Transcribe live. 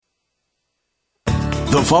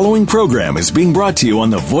The following program is being brought to you on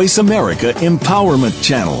the Voice America Empowerment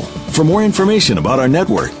Channel. For more information about our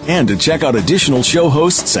network and to check out additional show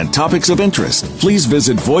hosts and topics of interest, please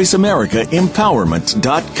visit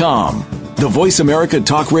voiceamericaempowerment.com. The Voice America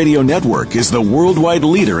Talk Radio Network is the worldwide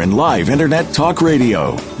leader in live Internet talk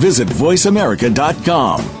radio. Visit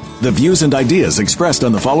voiceamerica.com. The views and ideas expressed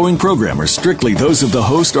on the following program are strictly those of the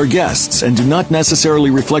host or guests and do not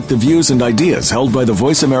necessarily reflect the views and ideas held by the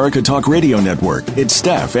Voice America Talk Radio Network, its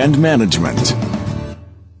staff, and management.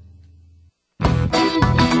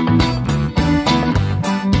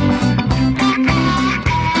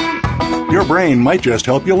 Your brain might just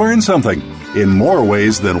help you learn something in more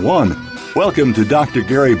ways than one. Welcome to Dr.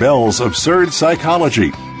 Gary Bell's Absurd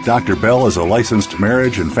Psychology. Dr. Bell is a licensed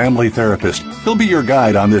marriage and family therapist. He'll be your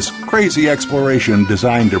guide on this crazy exploration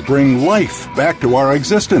designed to bring life back to our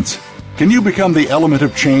existence. Can you become the element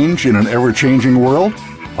of change in an ever-changing world?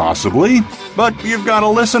 Possibly, but you've got to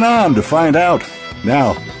listen on to find out.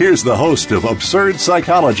 Now, here's the host of Absurd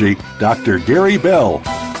Psychology, Dr. Gary Bell.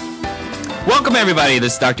 Welcome, everybody.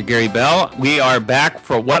 This is Dr. Gary Bell. We are back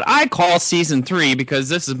for what I call Season 3 because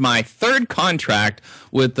this is my third contract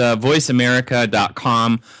with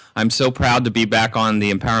VoiceAmerica.com. I'm so proud to be back on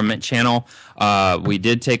the Empowerment Channel. We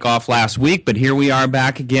did take off last week, but here we are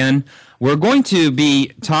back again. We're going to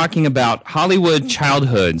be talking about Hollywood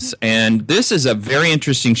childhoods, and this is a very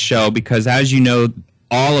interesting show because, as you know,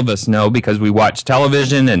 all of us know because we watch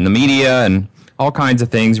television and the media and all kinds of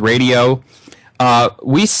things, radio,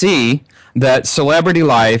 we see that celebrity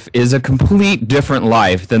life is a complete different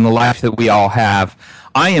life than the life that we all have.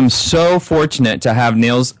 I am so fortunate to have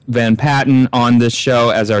Nels Van Patten on this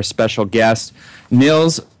show as our special guest.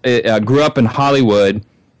 Nels grew up in Hollywood,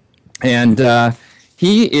 and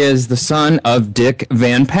he is the son of Dick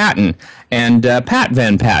Van Patten and Pat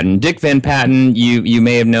Van Patten. Dick Van Patten, you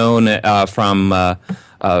may have known from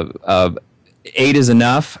 8 is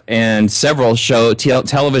Enough and several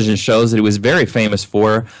television shows that he was very famous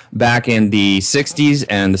for back in the 60s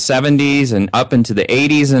and the 70s and up into the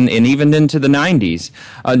 80s and even into the 90s.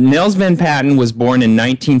 Nels Van Patten was born in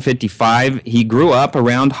 1955. He grew up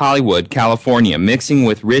around Hollywood, California, mixing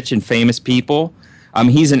with rich and famous people.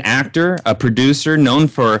 He's an actor, a producer, known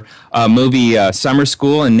for movie Summer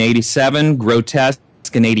School in 87, Grotesque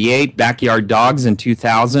in 88, Backyard Dogs in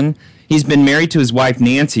 2000. He's been married to his wife,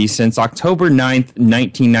 Nancy, since October 9th,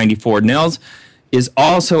 1994. Nels is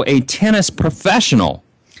also a tennis professional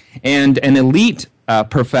and an elite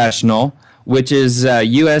professional, which is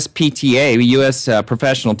USPTA, U.S.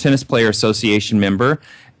 Professional Tennis Player Association member.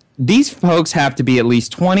 These folks have to be at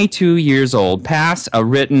least 22 years old, pass a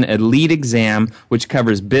written elite exam, which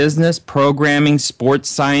covers business, programming, sports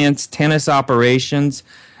science, tennis operations,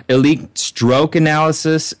 elite stroke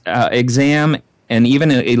analysis exam, and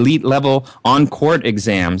even elite-level on-court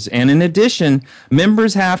exams. And in addition,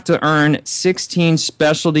 members have to earn 16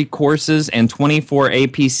 specialty courses and 24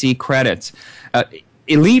 APC credits.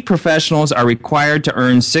 Elite professionals are required to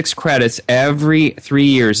earn 6 credits every 3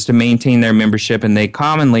 years to maintain their membership, and they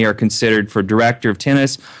commonly are considered for director of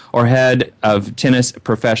tennis or head of tennis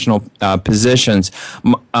professional positions.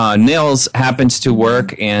 Nels happens to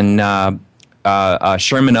work in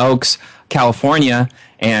Sherman Oaks, California,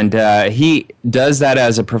 and he does that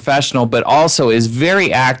as a professional, but also is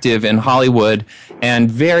very active in Hollywood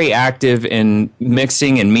and very active in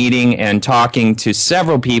mixing and meeting and talking to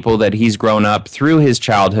several people that he's grown up through his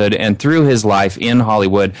childhood and through his life in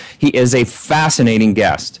Hollywood. He is a fascinating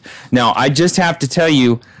guest. Now, I just have to tell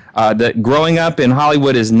you that growing up in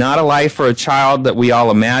Hollywood is not a life for a child that we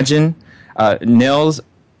all imagine. Nels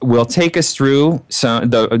will take us through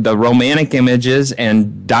the romantic images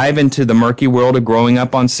and dive into the murky world of growing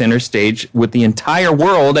up on center stage with the entire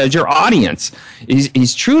world as your audience.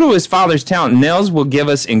 He's true to his father's talent. Nels will give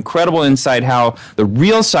us incredible insight how the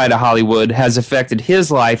real side of Hollywood has affected his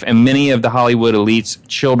life and many of the Hollywood elite's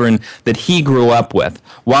children that he grew up with.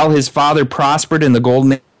 While his father prospered in the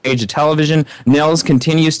golden age of television, Nels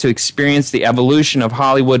continues to experience the evolution of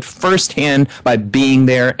Hollywood firsthand by being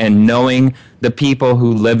there and knowing the people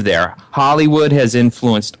who live there. Hollywood has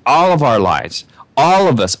influenced all of our lives, all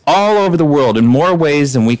of us, all over the world in more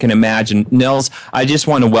ways than we can imagine. Nels, I just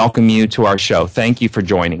want to welcome you to our show. Thank you for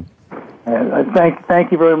joining.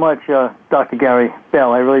 Thank you very much, Dr. Gary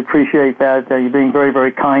Bell. I really appreciate that. You're being very,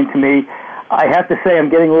 very kind to me. I have to say I'm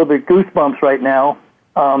getting a little bit goosebumps right now.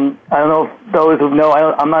 I don't know if those who know,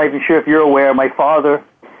 I'm not even sure if you're aware, my father,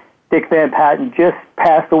 Dick Van Patten, just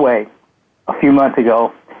passed away a few months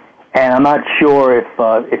ago. And I'm not sure if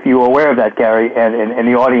you were aware of that, Gary, and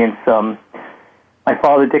the audience. My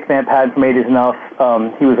father, Dick Van Patten, from 8 is Enough.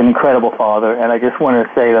 He was an incredible father, and I just want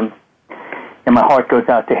to say and my heart goes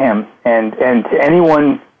out to him. And to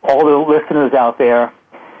anyone, all the listeners out there,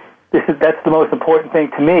 that's the most important thing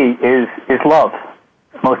to me is love.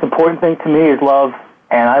 The most important thing to me is love,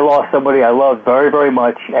 and I lost somebody I loved very, very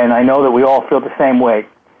much, and I know that we all feel the same way.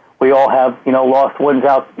 We all have, lost ones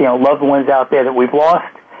out, loved ones out there that we've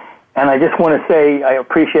lost, and I just want to say I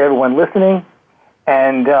appreciate everyone listening,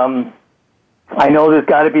 and I know there's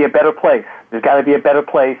got to be a better place. There's got to be a better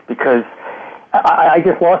place because I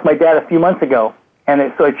just lost my dad a few months ago,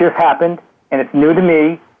 and so it just happened, and it's new to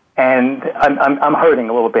me, and I'm hurting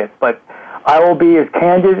a little bit, but I will be as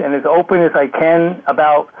candid and as open as I can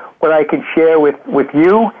about what I can share with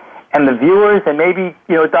you and the viewers, and maybe,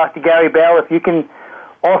 Dr. Gary Bell, if you can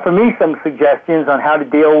offer me some suggestions on how to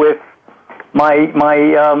deal with my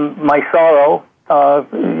sorrow,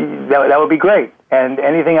 that would be great. And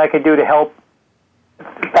anything I could do to help,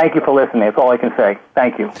 thank you for listening. That's all I can say.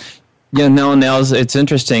 Thank you. Yeah, no, Nels, it's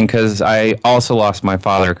interesting because I also lost my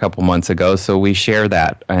father a couple months ago, so we share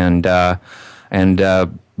that. And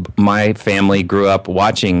my family grew up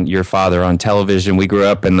watching your father on television. We grew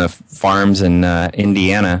up in the farms in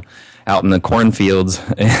Indiana, out in the cornfields,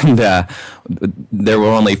 and there were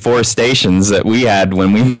only 4 stations that we had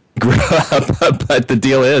when we grew up. But the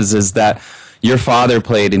deal is that your father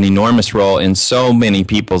played an enormous role in so many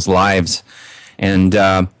people's lives. And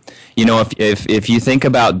if you think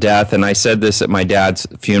about death, and I said this at my dad's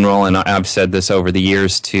funeral, and I've said this over the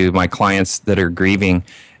years to my clients that are grieving,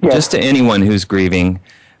 yes, just to anyone who's grieving,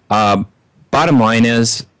 bottom line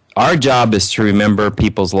is our job is to remember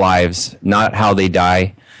people's lives, not how they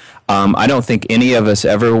die. I don't think any of us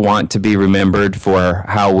ever want to be remembered for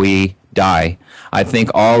how we die. I think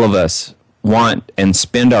all of us want and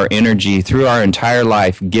spend our energy through our entire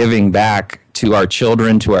life giving back to our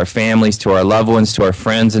children, to our families, to our loved ones, to our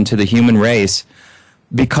friends, and to the human race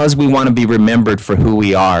because we want to be remembered for who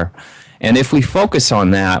we are. And if we focus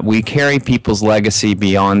on that, we carry people's legacy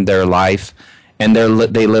beyond their life, and they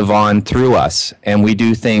live on through us. And we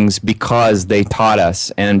do things because they taught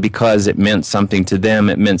us, and because it meant something to them,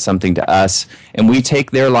 it meant something to us. And we take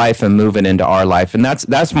their life and move it into our life. And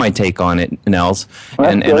that's my take on it, Nels.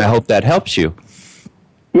 And I hope that helps you.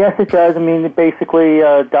 Yes, it does. I mean, basically,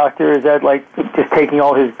 Doctor, is that like just taking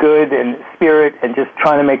all his good and spirit and just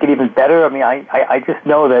trying to make it even better? I mean, I just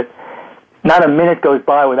know that not a minute goes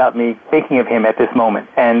by without me thinking of him at this moment.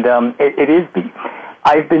 And it is.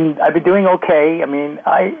 I've been doing okay. I mean,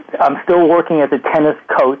 I'm still working as a tennis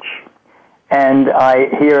coach, and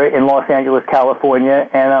here in Los Angeles, California,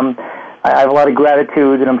 and I have a lot of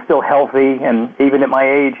gratitude that I'm still healthy, and even at my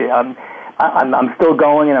age, I'm still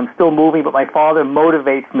going and I'm still moving. But my father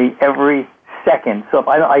motivates me every second. So if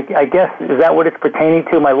I guess, is that what it's pertaining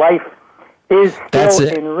to? My life is still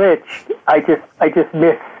enriched. I just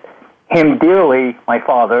miss him dearly, my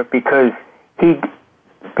father, because he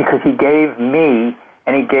gave me,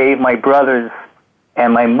 and he gave my brothers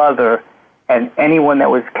and my mother and anyone that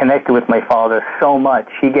was connected with my father so much.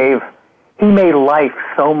 He made life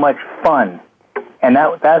so much fun. And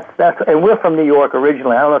that's and we're from New York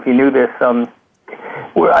originally. I don't know if you knew this.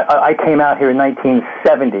 I came out here in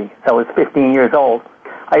 1970, so I was 15 years old.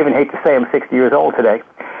 I even hate to say I'm 60 years old today,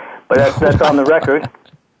 but that's on the record.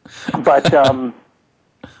 But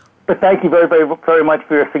thank you very, very, very much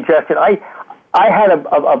for your suggestion. I had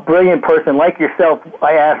a brilliant person like yourself.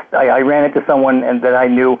 I ran into someone that I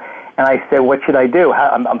knew, and I said, "What should I do?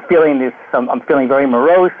 I'm feeling this. I'm feeling very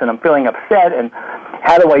morose, and I'm feeling upset. And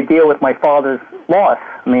how do I deal with my father's loss?"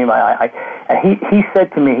 I mean, he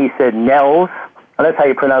said to me, he said, "Nels." Oh, that's how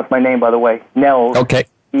you pronounce my name, by the way, Nels. Okay.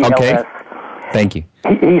 E-L-S. Okay. Thank you.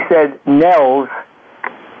 He said, "Nels,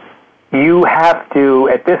 you have to,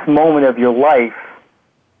 at this moment of your life,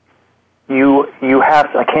 you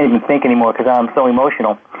have to," I can't even think anymore because I'm so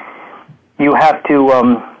emotional. "You have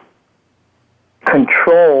to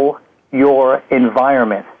control your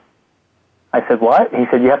environment." I said, "What?" He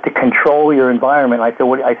said, "You have to control your environment." I said,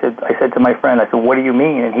 "What?" I said to my friend, I said, "What do you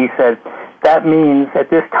mean?" And he said, "That means at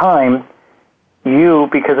this time, you,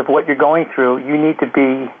 because of what you're going through, you need to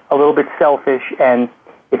be a little bit selfish, and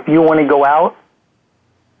if you want to go out,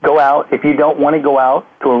 go out. If you don't want to go out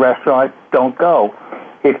to a restaurant, don't go.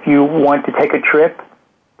 If you want to take a trip,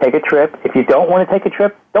 take a trip. If you don't want to take a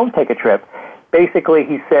trip, don't take a trip." Basically,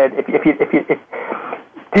 he said, if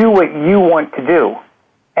do what you want to do,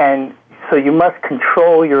 and so you must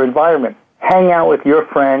control your environment. Hang out with your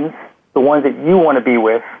friends, the ones that you want to be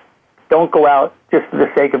with. Don't go out just for the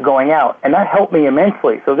sake of going out. And that helped me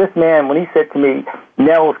immensely. So this man, when he said to me,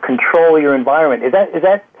 "Nels, control your environment," is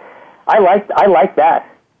that I like that.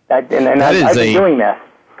 I've been doing that.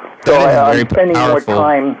 So I'm spending more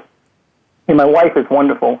time, and my wife is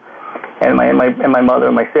wonderful, and my mother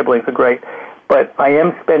and my siblings are great. But I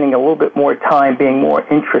am spending a little bit more time being more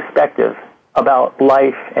introspective about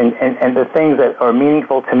life and the things that are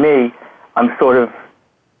meaningful to me. I'm sort of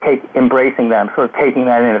embracing them, sort of taking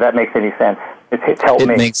that in, if that makes any sense. It's helped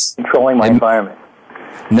me controlling my environment.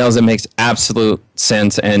 Nels, it makes absolute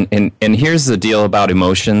sense. And here's the deal about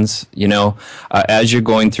emotions. You know, as you're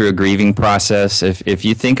going through a grieving process, if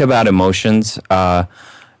you think about emotions,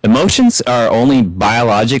 emotions are only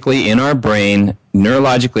biologically in our brain.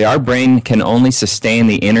 Neurologically, our brain can only sustain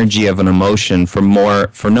the energy of an emotion for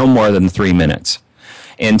no more than 3 minutes.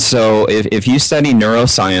 And so if you study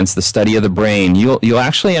neuroscience, the study of the brain, you'll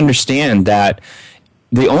actually understand that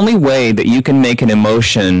the only way that you can make an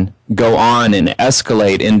emotion go on and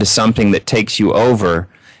escalate into something that takes you over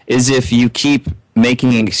is if you keep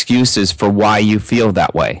making excuses for why you feel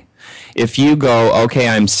that way. If you go, okay,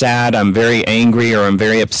 I'm sad, I'm very angry, or I'm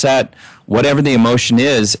very upset, whatever the emotion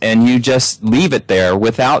is, and you just leave it there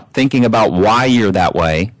without thinking about why you're that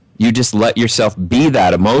way, you just let yourself be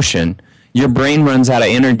that emotion, your brain runs out of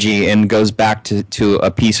energy and goes back to a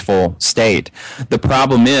peaceful state. The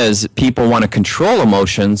problem is people want to control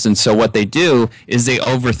emotions, and so what they do is they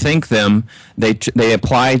overthink them. They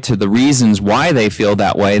apply to the reasons why they feel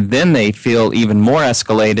that way. Then they feel even more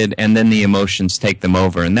escalated, and then the emotions take them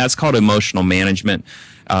over. And that's called emotional management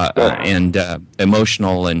and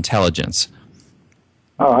emotional intelligence.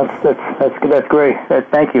 Oh, that's great.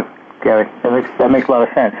 Thank you, Gary. That makes a lot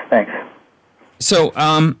of sense. Thanks. So,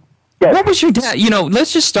 yes. What was your dad? You know,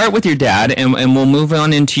 let's just start with your dad, and we'll move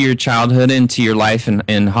on into your childhood, into your life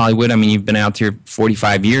in Hollywood. I mean, you've been out here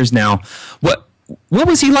 45 years now. What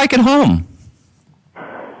was he like at home?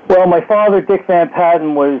 Well, my father, Dick Van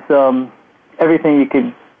Patten, was everything you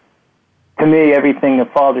could, to me, everything a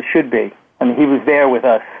father should be. I mean, he was there with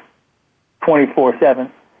us 24/7.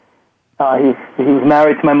 He was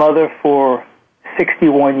married to my mother for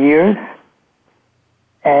 61 years,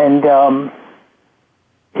 and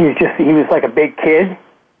he was like a big kid.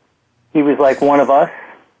 He was like one of us.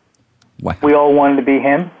 Wow. We all wanted to be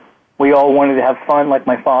him. We all wanted to have fun like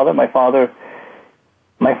my father. My father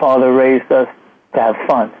raised us to have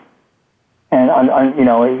fun. And you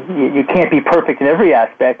know, you can't be perfect in every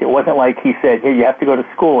aspect. It wasn't like he said, "Here, you have to go to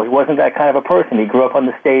school." He wasn't that kind of a person. He grew up on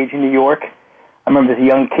the stage in New York. I remember as a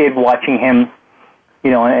young kid watching him,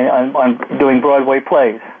 you know, on doing Broadway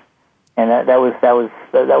plays. And that was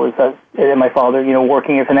my father, you know,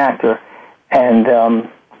 working as an actor, and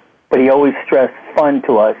but he always stressed fun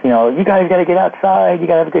to us. You know, you guys got to get outside, you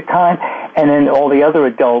got to have a good time. And then all the other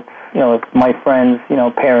adults, you know, my friends, you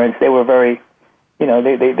know, parents, they were very, you know,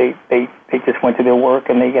 they just went to their work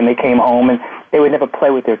and they came home and they would never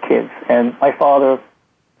play with their kids. And my father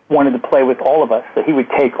wanted to play with all of us, so he would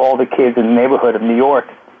take all the kids in the neighborhood of New York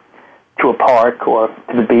to a park or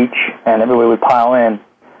to the beach, and everybody would pile in.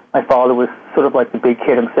 My father was sort of like the big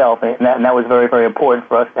kid himself, and that was very, very important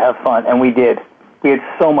for us to have fun, and we did. We had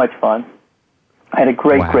so much fun. I had a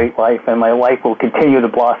great, great life, and my life will continue to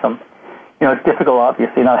blossom. You know, it's difficult,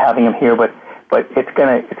 obviously, not having him here, but it's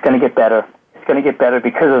gonna get better. It's gonna get better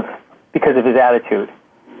because of his attitude,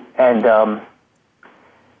 and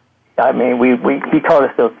I mean, he taught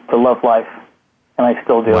us to love life, and I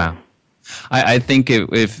still do. Wow. I think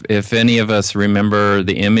if any of us remember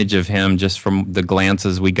the image of him just from the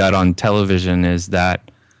glances we got on television, is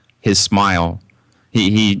that his smile.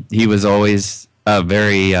 He was always a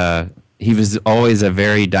very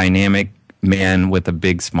dynamic man with a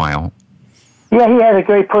big smile. Yeah, he had a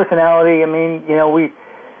great personality. I mean, you know,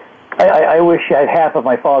 I wish I had half of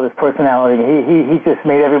my father's personality. He just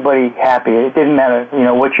made everybody happy. It didn't matter, you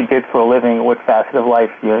know, what you did for a living or what facet of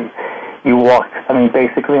life you walked. I mean,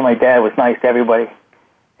 basically, my dad was nice to everybody,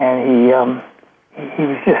 and he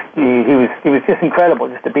was just incredible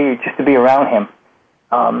just to be around him.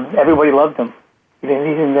 Everybody loved him. He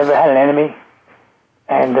never had an enemy,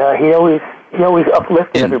 and he always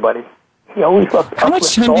uplifted everybody. He always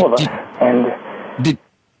uplifted all of us.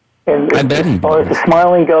 And I bet he as far as the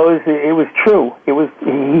smiling goes, it was true. He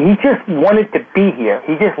just wanted to be here.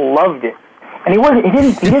 He just loved it, and he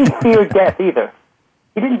didn't fear death either.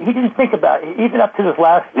 He didn't think about it, even up to this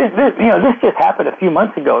this just happened a few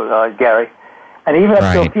months ago, Gary. And even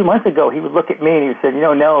up to a few months ago, he would look at me and he said, "You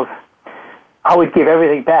know, Nels, I would give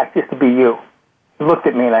everything back just to be you." He looked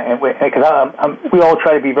at me because we all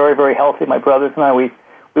try to be very, very healthy. My brothers and I, we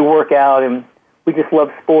work out and we just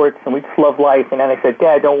love sports and we just love life. And then I said,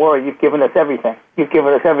 "Dad, don't worry, you've given us everything. You've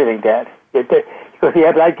given us everything, Dad." He goes,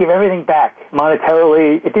 "Yeah, but I'd give everything back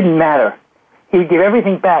monetarily. It didn't matter. He would give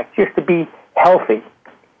everything back just to be healthy."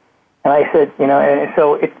 And I said, you know, and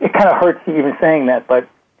so it kind of hurts you even saying that, but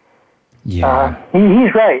Yeah.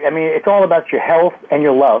 He's right. I mean, it's all about your health and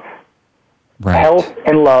your love. Right. Health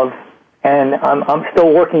and love, and I'm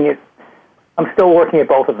still working at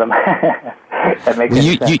both of them. That makes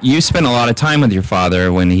sense. You spent a lot of time with your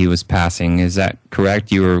father when he was passing. Is that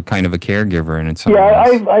correct? You were kind of a caregiver in some ways.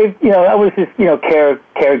 I was his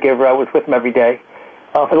caregiver. I was with him every day.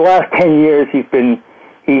 For the last 10 years, he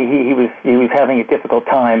was having a difficult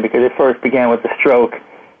time because it first began with the stroke.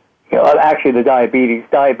 Actually, the diabetes.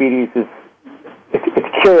 Diabetes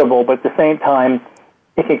it's curable, but at the same time,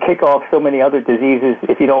 it can kick off so many other diseases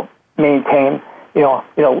if you don't maintain, a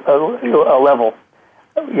level,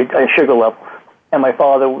 a sugar level. And my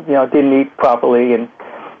father, didn't eat properly, and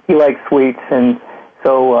he liked sweets, and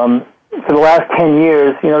so for the last 10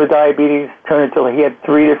 years, the diabetes turned until he had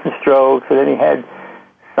 3 different strokes, and then he had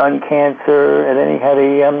sun cancer, and then he had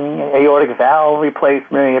a aortic valve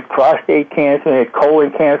replacement, and he had prostate cancer, and he had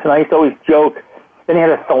colon cancer, and I used to always joke. Then he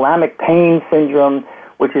had a thalamic pain syndrome,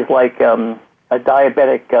 which is like a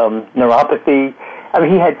diabetic neuropathy. I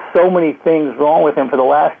mean, he had so many things wrong with him for the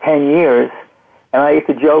last 10 years, and I used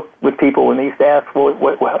to joke with people when they used to ask,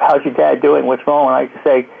 well, how's your dad doing? What's wrong? And I used to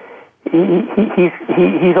say,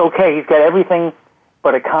 he's okay. He's got everything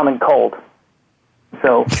but a common cold.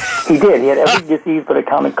 So he did. He had every disease but a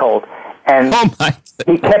common cold. And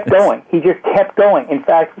he kept going. He just kept going. In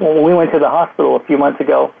fact, when we went to the hospital a few months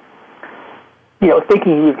ago,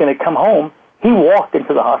 thinking he was going to come home, he walked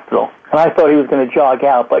into the hospital. And I thought he was going to jog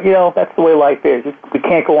out. But, that's the way life is. We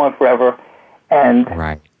can't go on forever. And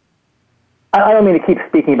right. I don't mean to keep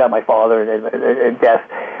speaking about my father and death.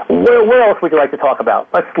 What else would you like to talk about?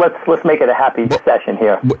 Let's make it a happy session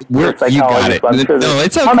here. You got it.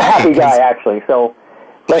 It's okay. I'm a happy guy, actually, so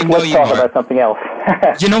let's talk about something else.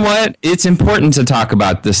 You know what? It's important to talk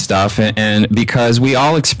about this stuff, and because we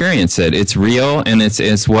all experience it. It's real, and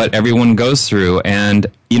it's what everyone goes through.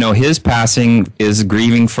 And his passing is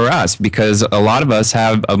grieving for us because a lot of us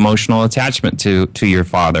have emotional attachment to your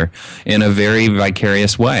father in a very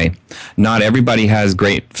vicarious way. Not everybody has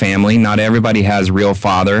great family. Not everybody has real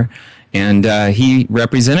father. And he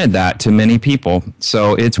represented that to many people.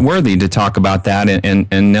 So it's worthy to talk about that. And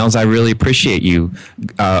Nels, I really appreciate you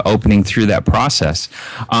opening through that process.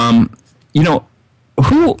 Who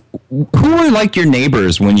were like your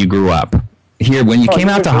neighbors when you grew up here? When you came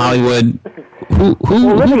out to Hollywood, who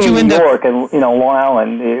did you end up? New York and Long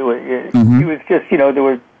Island. It was just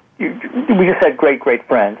we just had great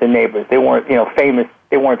friends and neighbors. They weren't famous.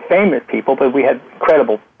 They weren't famous people, but we had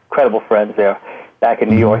incredible friends there. Back in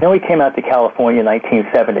New York. Then we came out to California in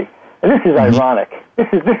 1970. And this is ironic. This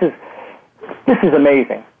is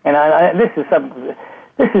amazing. And this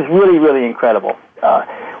is really incredible.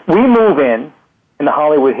 We move in the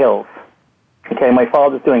Hollywood Hills. Okay, my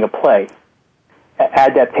father's doing a play,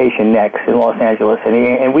 Adaptation Next in Los Angeles,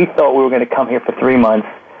 and we thought we were going to come here for 3 months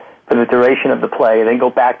for the duration of the play and then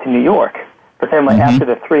go back to New York. But then after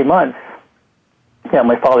the 3 months,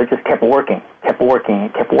 my father just kept working. He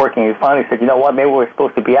finally said, you know what, maybe we're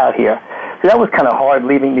supposed to be out here. So that was kind of hard,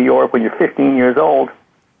 leaving New York when you're 15 years old.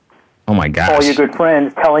 Oh, my gosh. All your good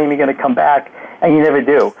friends telling you you're going to come back, and you never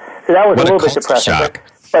do. So that was a little bit depressing.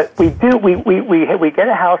 But we get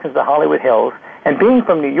a house in the Hollywood Hills, and being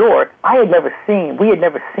from New York, we had never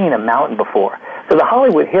seen a mountain before. So the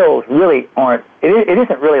Hollywood Hills really it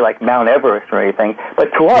isn't really like Mount Everest or anything,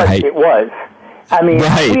 but to us it was. I mean, we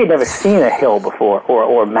had never seen a hill before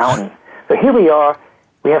or a mountain. So here we are.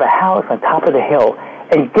 We have a house on top of the hill,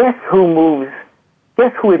 and guess who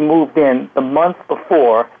had moved in the month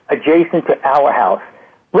before, adjacent to our house?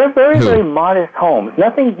 We're very modest homes.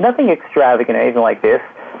 Nothing extravagant, anything like this.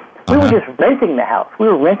 We were just renting the house. We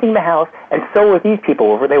were renting the house, and so were these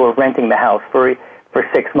people. They were renting the house for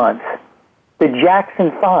 6 months. The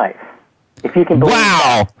Jackson 5, if you can believe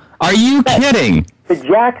that. Wow! Are you kidding? The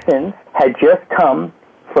Jacksons had just come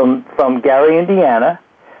from Gary, Indiana,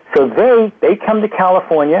 so they come to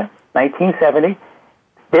California, 1970.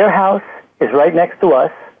 Their house is right next to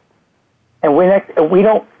us, and we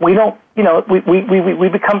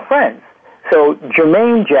become friends. So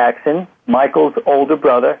Jermaine Jackson, Michael's older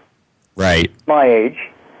brother, my age,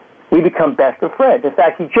 we become best of friends. In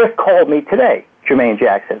fact, he just called me today, Jermaine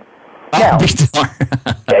Jackson. Now,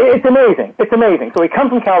 it's amazing. It's amazing. So we come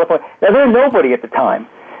from California. Now they're nobody at the time.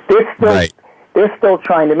 They're still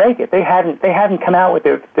trying to make it. They hadn't come out with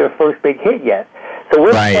their first big hit yet. So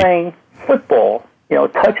we're playing football,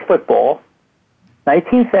 touch football,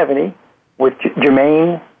 1970, with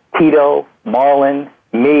Jermaine, Tito, Marlon,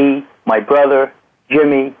 me, my brother,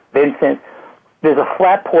 Jimmy, Vincent. There's a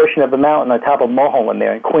flat portion of the mountain on top of Mulholland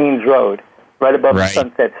there in Queens Road, right above the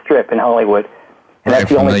Sunset Strip in Hollywood. And that's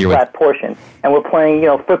the only flat portion. And we're playing,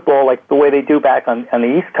 football like the way they do back on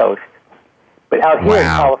the East Coast. But out here in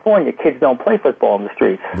California, kids don't play football in the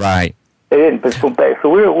streets. Right. They didn't. So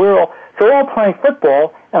we're all playing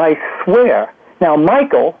football, and I swear. Now,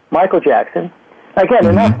 Michael Jackson, again,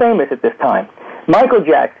 they're not famous at this time. Michael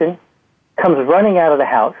Jackson comes running out of the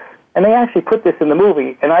house, and they actually put this in the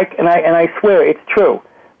movie, and I swear it's true.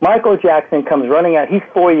 Michael Jackson comes running out. He's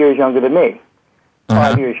 4 years younger than me.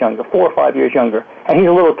 5 years younger, 4 or 5 years younger, and he's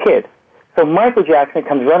a little kid. So Michael Jackson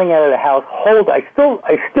comes running out of the house. I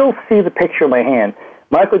still see the picture in my hand.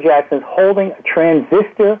 Michael Jackson's holding a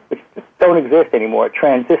transistor, which don't exist anymore, a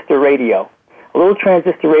transistor radio, a little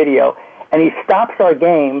transistor radio, and he stops our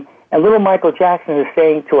game. And little Michael Jackson is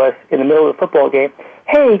saying to us in the middle of the football game,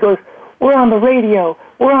 "Hey," he goes, "We're on the radio.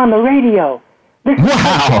 We're on the radio. Listen,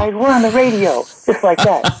 guys, we're on the radio," just like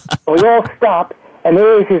that. And we all stop. And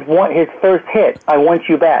there is his first hit, "I Want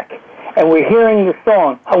You Back." And we're hearing the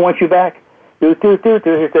song, "I Want You Back." Do.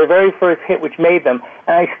 It's their very first hit, which made them.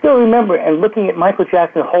 And I still remember and looking at Michael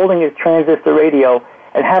Jackson holding his transistor radio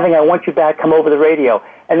and having "I Want You Back" come over the radio.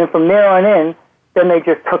 And then from there on in, then they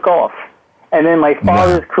just took off. And then my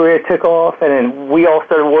father's career took off, and then we all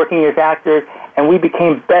started working as actors, and we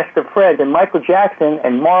became best of friends. And Michael Jackson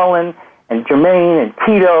and Marlon and Jermaine and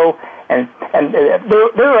Tito, and they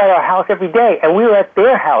were at our house every day, and we were at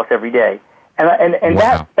their house every day, and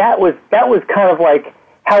that was kind of like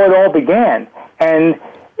how it all began. And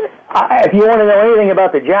if you want to know anything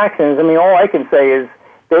about the Jacksons, I mean, all I can say is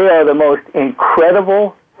they are the most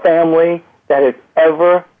incredible family that has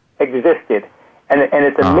ever existed, and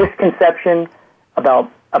it's a misconception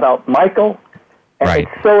about Michael, and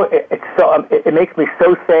it makes me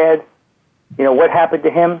so sad, what happened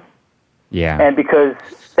to him. Yeah. And because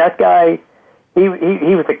that guy, he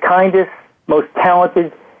was the kindest, most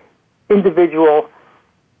talented individual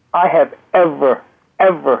I have ever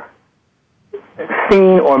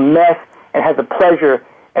seen or met, and had the pleasure.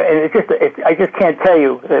 And I just can't tell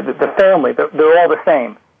you the family. They're all the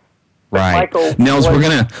same. Right. Nels, we're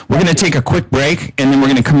gonna take a quick break, and then we're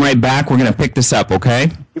gonna come right back. We're gonna pick this up. Okay?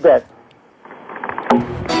 You bet.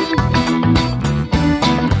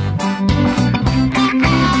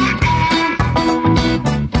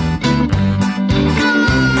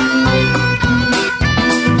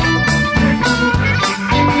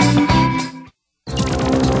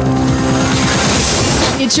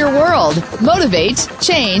 It's your world. Motivate,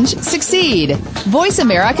 change, succeed.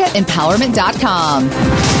 VoiceAmericaEmpowerment.com.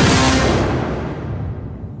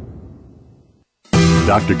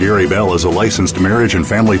 Dr. Gary Bell is a licensed marriage and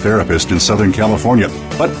family therapist in Southern California,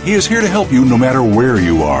 but he is here to help you no matter where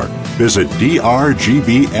you are. Visit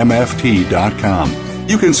drgbmft.com.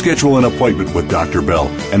 You can schedule an appointment with Dr. Bell,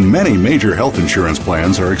 and many major health insurance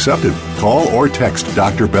plans are accepted. Call or text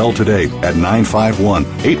Dr. Bell today at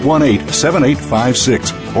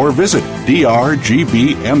 951-818-7856 or visit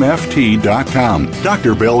drgbmft.com.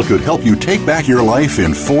 Dr. Bell could help you take back your life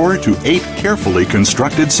in 4 to 8 carefully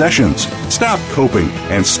constructed sessions. Stop coping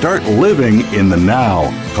and start living in the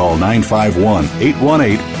now. Call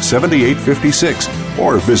 951-818-7856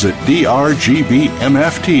 or visit drgbmft.com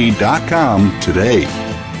today.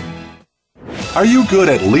 Are you good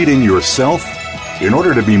at leading yourself? In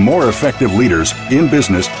order to be more effective leaders in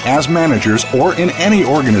business, as managers, or in any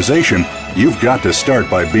organization, you've got to start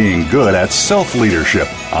by being good at self-leadership.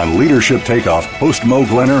 On Leadership Takeoff, host Mo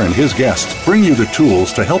Glenner and his guests bring you the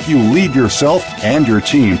tools to help you lead yourself and your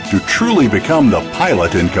team to truly become the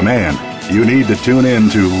pilot in command. You need to tune in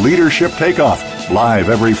to Leadership Takeoff, live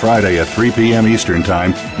every Friday at 3 p.m. Eastern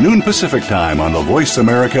Time, noon Pacific Time on the Voice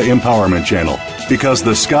America Empowerment Channel. Because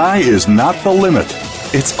the sky is not the limit.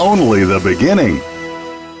 It's only the beginning.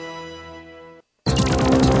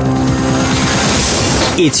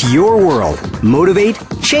 It's your world. Motivate,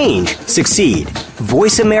 change, succeed.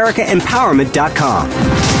 VoiceAmericaEmpowerment.com.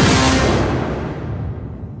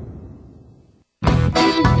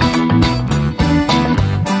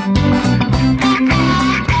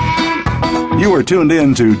 You are tuned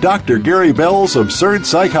in to Dr. Gary Bell's Absurd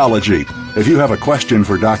Psychology. If you have a question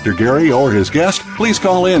for Dr. Gary or his guest, please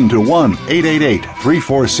call in to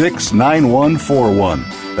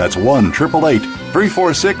 1-888-346-9141. That's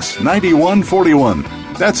 1-888-346-9141.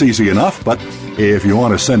 That's easy enough, but if you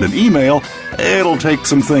want to send an email, it'll take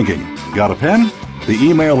some thinking. Got a pen? The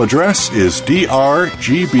email address is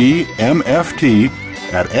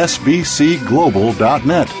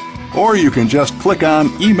drgbmft@sbcglobal.net. Or you can just click on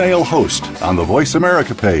Email Host on the Voice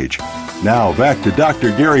America page. Now back to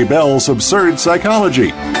Dr. Gary Bell's Absurd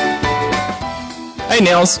Psychology. Hey,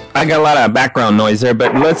 Nels, I got a lot of background noise there,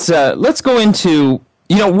 but let's go into,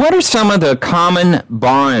 what are some of the common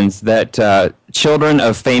bonds that children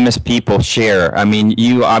of famous people share? I mean,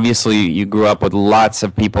 you grew up with lots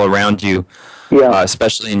of people around you,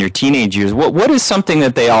 especially in your teenage years. What is something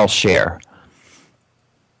that they all share?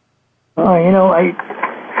 Oh,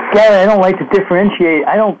 Gary, I don't like to differentiate.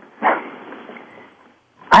 I don't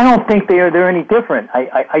think they're any different.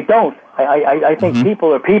 I don't. I think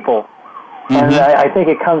people are people, and I think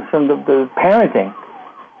it comes from the parenting.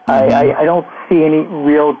 I don't see any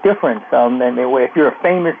real difference. And if you're a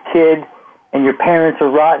famous kid and your parents are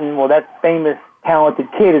rotten, well, that famous,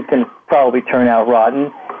 talented kid is going to probably turn out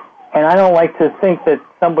rotten. And I don't like to think that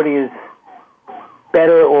somebody is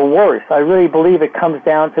better or worse. I really believe it comes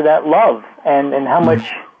down to that love and how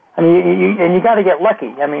much. I mean, you got to get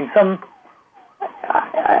lucky. I mean,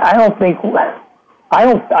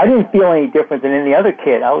 I didn't feel any different than any other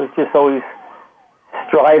kid. I was just always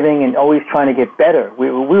striving and always trying to get better. We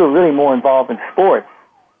were really more involved in sports.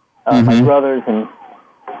 My brothers and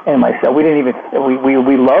myself,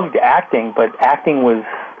 we loved acting, but acting was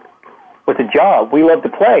a job. We loved to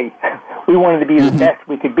play. We wanted to be the best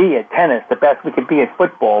we could be at tennis, the best we could be at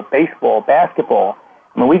football, baseball, basketball.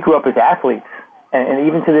 I mean, we grew up as athletes, and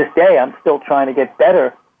even to this day, I'm still trying to get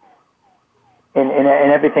better in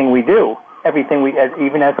everything we do. Everything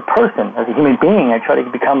even as a person, as a human being, I try to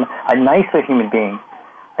become a nicer human being.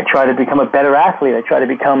 I try to become a better athlete. I try to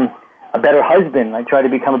become a better husband. I try to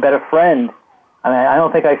become a better friend. I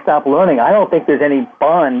don't think I stop learning. I don't think there's any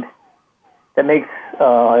bond that makes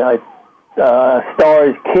a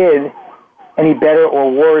star's kid any better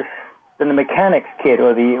or worse than the mechanic's kid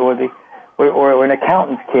or an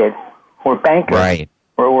accountant's kid or a banker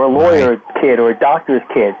or a lawyer kid or a doctor's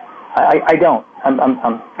kid. I don't.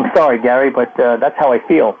 I'm sorry, Gary, but that's how I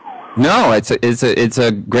feel. No, it's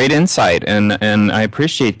a great insight, and I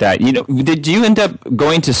appreciate that. Did you end up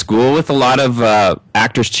going to school with a lot of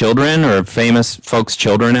actors' children or famous folks'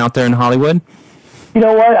 children out there in Hollywood? You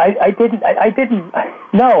know what? I didn't.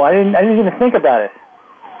 No, I didn't even think about it.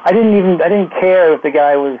 I didn't care if the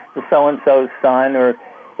guy was the so and so's son or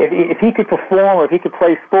if he could perform or if he could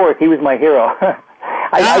play sports. He was my hero.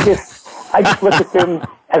 I just looked at them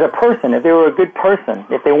as a person, if they were a good person,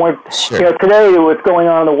 if they weren't, today what's going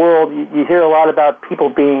on in the world, you hear a lot about people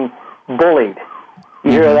being bullied.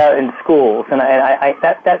 You hear that in schools, and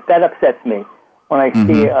that upsets me when I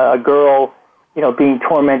see a girl, being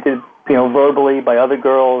tormented, verbally by other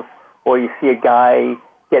girls, or you see a guy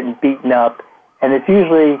getting beaten up, and it's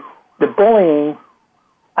usually the bullying.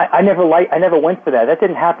 I never went for that. That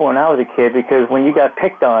didn't happen when I was a kid because when you got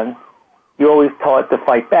picked on, you always taught to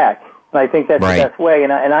fight back. And I think that's the best way.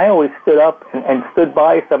 And I always stood up and stood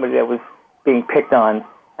by somebody that was being picked on.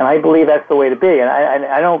 And I believe that's the way to be. And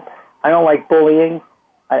I don't like bullying.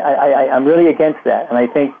 I'm really against that. And I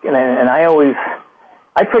think, and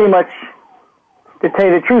I pretty much, to tell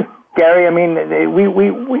you the truth, Gary, I mean,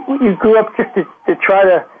 we grew up just to try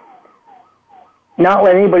to not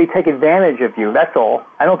let anybody take advantage of you. That's all.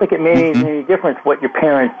 I don't think it made any difference what your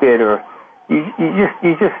parents did, or you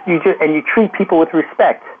just and you treat people with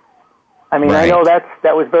respect. I mean, I know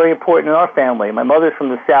that was very important in our family. My mother's from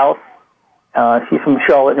the South. She's from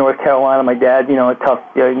Charlotte, North Carolina. My dad, a tough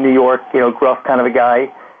New York, gruff kind of a guy,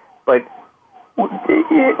 but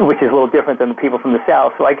which is a little different than the people from the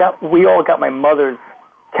South. So we all got my mother's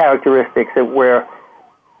characteristics of where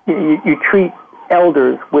you treat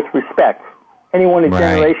elders with respect. Anyone a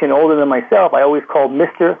generation older than myself, I always called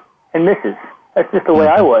Mr. and Mrs. That's just the way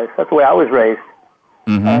I was. That's the way I was raised.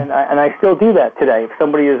 And I still do that today. If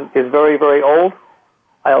somebody is very, very old,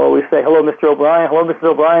 I always say, hello, Mr. O'Brien. Hello, Mrs.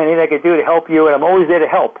 O'Brien. Anything I can do to help you, and I'm always there to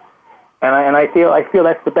help. And I feel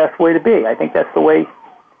that's the best way to be. I think that's the way.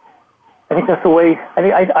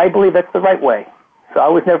 I believe that's the right way. So I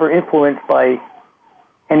was never influenced by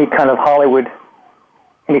any kind of Hollywood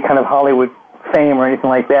fame or anything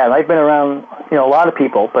like that. I've been around, a lot of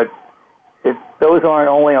people, but those aren't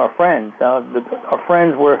only our friends. Our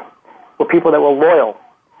friends were people that were loyal.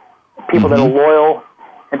 People that are loyal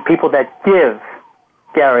and people that give.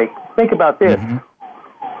 Gary, think about this.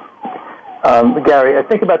 Gary,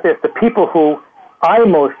 think about this. The people who I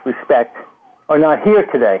most respect are not here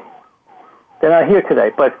today. They're not here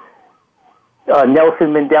today. But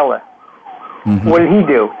Nelson Mandela, what did he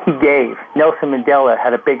do? He gave. Nelson Mandela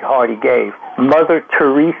had a big heart. He gave. Mother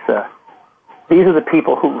Teresa. These are the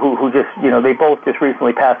people who just, they both just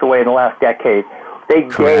recently passed away in the last decade. They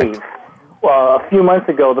gave. A few months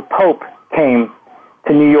ago, the Pope came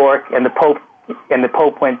to New York, and the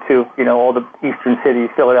Pope went to all the eastern cities,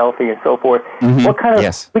 Philadelphia, and so forth. What kind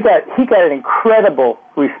of he got an incredible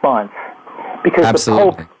response because the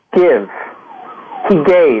Pope gives.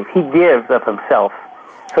 He gives of himself.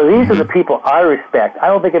 So these are the people I respect. I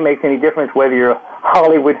don't think it makes any difference whether you're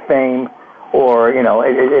Hollywood fame or,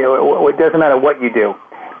 it doesn't matter what you do.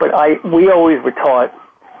 But we always were taught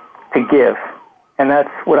to give, and that's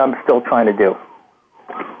what I'm still trying to do.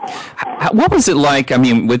 What was it like, I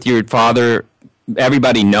mean, with your father,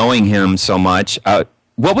 everybody knowing him so much,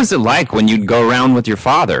 what was it like when you'd go around with your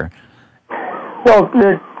father? Well,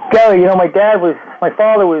 Gary, my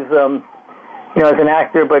father was, as an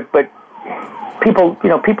actor, but people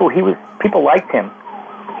liked him.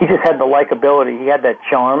 He just had the likability. He had that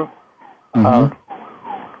charm. But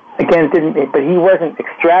he wasn't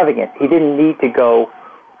extravagant. He didn't need to go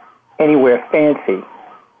anywhere fancy.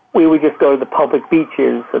 We would just go to the public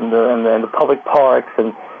beaches and the public parks,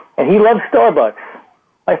 and he loved Starbucks.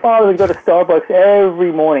 My father would go to Starbucks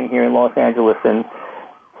every morning here in Los Angeles, and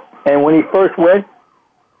when he first went,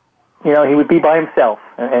 he would be by himself,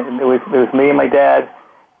 and it was me and my dad,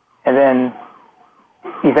 and then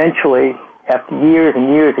eventually, after years and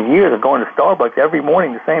years and years of going to Starbucks every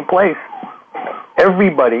morning, the same place,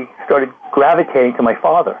 everybody started gravitating to my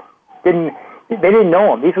father. They didn't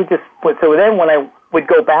know him. These were just so. Then when I would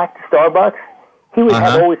go back to Starbucks, he would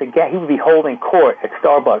have always he would be holding court at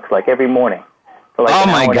Starbucks like every morning for like an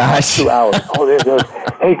hour and a half, 2 hours.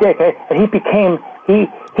 Hey Dick, and he became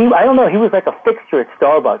I don't know. He was like a fixture at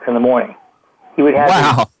Starbucks in the morning. He would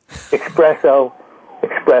have his espresso,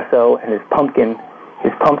 and his pumpkin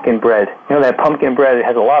bread. That pumpkin bread, it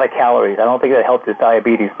has a lot of calories. I don't think that helped his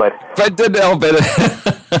diabetes, but it did help it.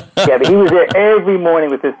 Yeah, but he was there every morning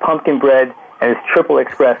with his pumpkin bread and his triple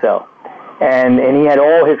espresso. And he had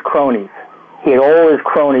all his cronies. He had all his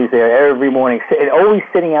cronies there every morning, always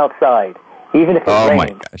sitting outside. Even if it rained, my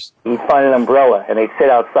gosh, he'd find an umbrella and they'd sit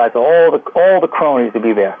outside. So all the cronies would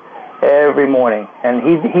be there every morning, and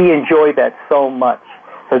he enjoyed that so much.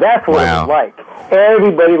 So that's what it was like.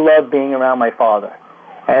 Everybody loved being around my father,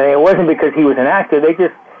 and it wasn't because he was an actor.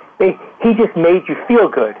 He just made you feel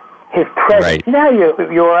good. His presence. Right. Now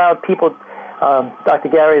you're around people, Dr.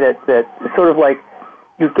 Gary, that sort of like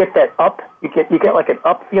you get that up. You get like an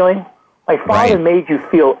up feeling. My father made you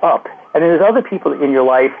feel up. And there's other people in your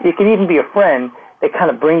life. It can even be a friend. They kind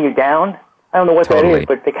of bring you down. I don't know what that is,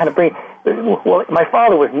 but they kind of bring. Well, my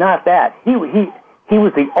father was not that. He was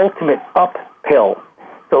the ultimate up pill.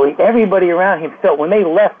 So everybody around him felt when they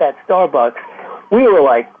left that Starbucks, we were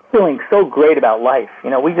like feeling so great about life.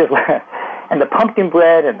 We just and the pumpkin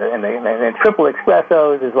bread and the triple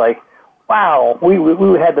espressos is like, wow. We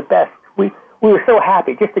had the best. We were so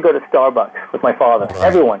happy just to go to Starbucks with my father. Right.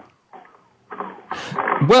 Everyone.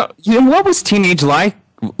 Well, what was teenage life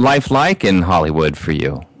like in Hollywood for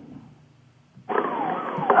you?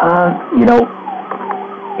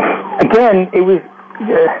 Again, it was,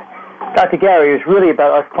 Dr. Gary, it was really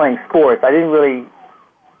about us playing sports.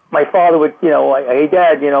 My father would, hey,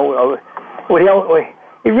 Dad, it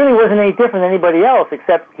really wasn't any different than anybody else,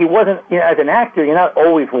 except he wasn't, as an actor, you're not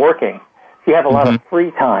always working. So you have a lot of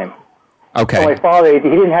free time. Okay. So my father, he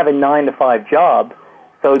didn't have a 9-to-5 job.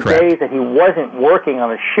 So days that he wasn't working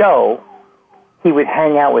on a show, he would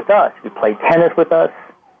hang out with us. He'd play tennis with us,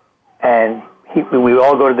 and we would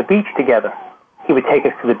all go to the beach together. He would take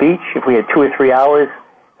us to the beach if we had 2 or 3 hours.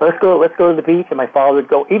 Let's go to the beach, and my father would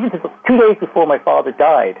go. Even 2 days before my father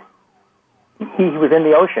died, he was in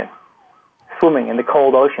the ocean, swimming in the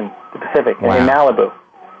cold ocean, the Pacific, in Malibu.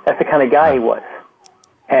 That's the kind of guy he was.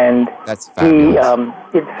 And that's fabulous.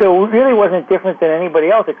 So it really wasn't different than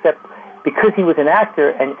anybody else, except because he was an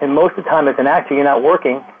actor, and most of the time as an actor you're not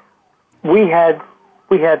working, we had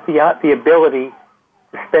the ability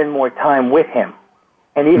to spend more time with him.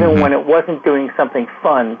 And even when it wasn't doing something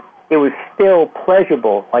fun, it was still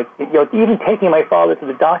pleasurable. Like, even taking my father to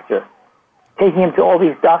the doctor, taking him to all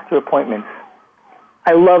these doctor appointments.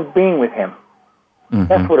 I loved being with him.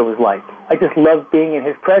 That's what it was like. I just loved being in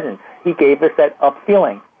his presence. He gave us that up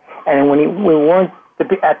feeling. And when we weren't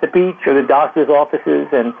at the beach or the doctor's offices,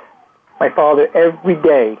 and my father every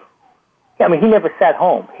day, he never sat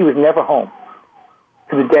home. He was never home.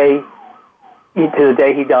 To the day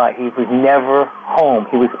he died, he was never home.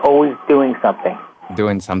 He was always doing something.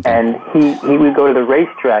 And he would go to the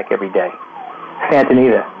racetrack every day, Santa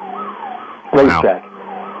Anita racetrack.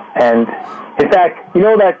 And in fact,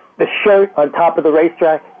 that the shirt on top of the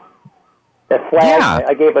racetrack, that flag,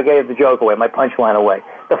 I gave the joke away, my punchline away.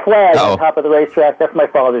 The flag on top of the racetrack, that's my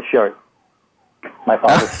father's shirt. My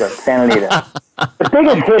father's shirt, Santa Anita. The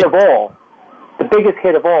biggest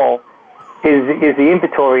hit of all is the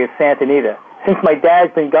inventory of Santa Anita. Since my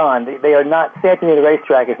dad's been gone, Santa Anita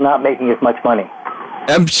racetrack is not making as much money.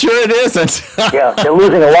 I'm sure it isn't. Yeah, they're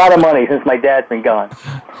losing a lot of money since my dad's been gone.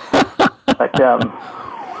 But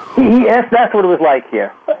That's what it was like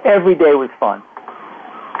here. Every day was fun.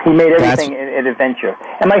 He made everything an adventure.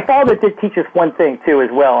 And my father did teach us one thing, too, as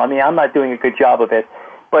well. I mean, I'm not doing a good job of it,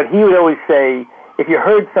 but he would always say, if you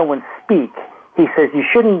heard someone speak, he says, you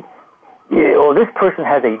shouldn't, this person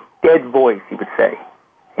has a dead voice, he would say.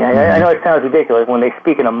 And I know it sounds ridiculous when they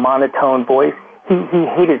speak in a monotone voice. He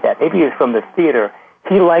hated that. Maybe he was from the theater.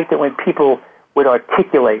 He liked it when people would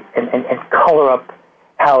articulate and color up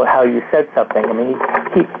how you said something. I mean,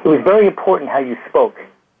 it was very important how you spoke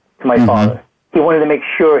to my father. He wanted to make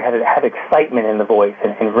sure it had excitement in the voice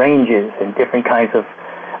and ranges and different kinds of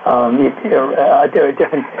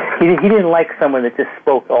different. He didn't like someone that just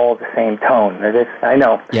spoke all the same tone. I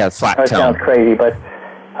know. Yeah, flat tone. That sounds crazy, but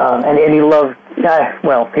and he loved.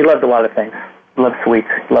 He loved a lot of things. He loved sweets.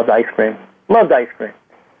 He loved ice cream. Loved ice cream.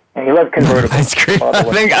 And he loved convertibles. Ice cream.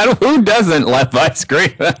 Who doesn't love ice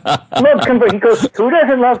cream? Loved convertibles. He goes, who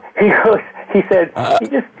doesn't love? He said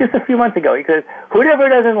just a few months ago. He said, whoever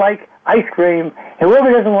doesn't like ice cream,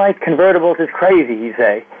 whoever doesn't like convertibles is crazy. He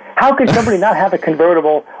say, how can somebody not have a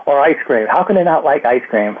convertible or ice cream? How can they not like ice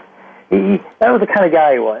cream? That was the kind of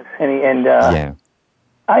guy he was,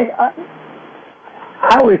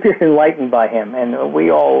 I was just enlightened by him, and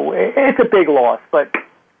it's a big loss, but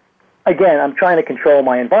again, I'm trying to control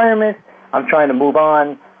my environment. I'm trying to move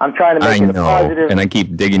on. I'm trying to make it a positive. And I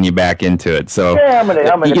keep digging you back into it. So yeah, I'm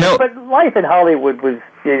gonna. But life in Hollywood was.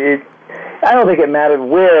 I don't think it mattered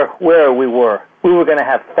where we were. We were going to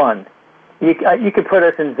have fun. You could put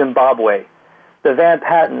us in Zimbabwe. The Van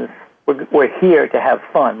Pattens were here to have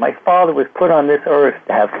fun. My father was put on this earth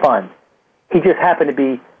to have fun. He just happened to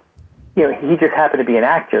be, an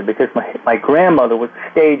actor because my grandmother was a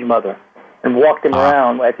stage mother and walked him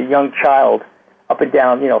around as a young child up and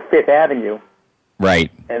down, Fifth Avenue. Right.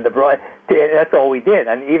 And that's all we did.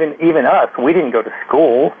 And even us, we didn't go to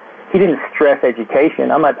school. He didn't stress education.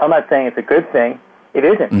 I'm not saying it's a good thing. It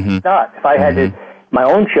isn't. It's not. If I had my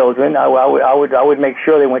own children, I would make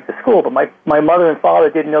sure they went to school. But my mother and father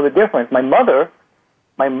didn't know the difference. My mother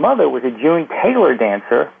was a June Taylor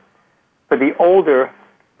dancer for the older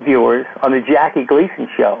viewers on the Jackie Gleason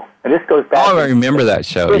show. And this goes back. Oh, I remember that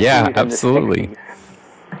show. Yeah, absolutely.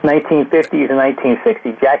 1950s and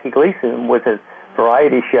 1960s. Jackie Gleason was a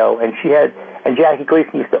variety show, and Jackie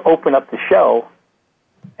Gleason used to open up the show,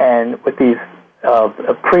 and with these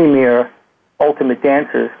premier ultimate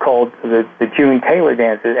dancers called the June Taylor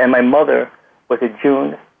dancers, and my mother was a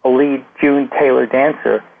lead June Taylor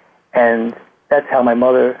dancer, and that's how my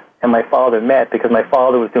mother and my father met, because my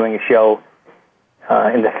father was doing a show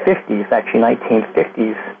in the 50s, actually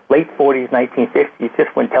 1950s, late 40s, 1950s,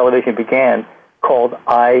 just when television began, called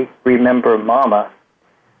I Remember Mama,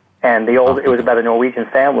 and it was about a Norwegian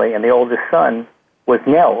family, and the oldest son was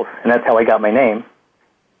Nels, and that's how I got my name.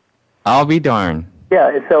 I'll be darned.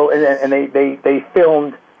 Yeah, so and they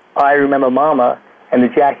filmed I Remember Mama and the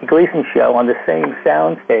Jackie Gleason show on the same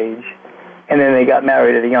sound stage, and then they got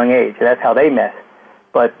married at a young age, and that's how they met.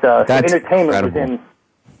 But so entertainment was in.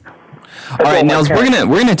 All right, Nels, we're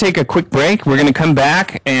gonna take a quick break. We're gonna come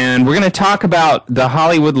back, and we're gonna talk about the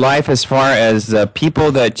Hollywood life as far as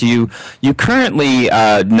people that you currently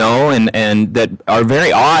know and that are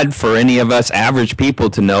very odd for any of us average people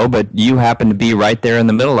to know, but you happen to be right there in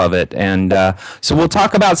the middle of it. And so we'll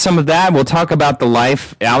talk about some of that. We'll talk about the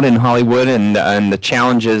life out in Hollywood and the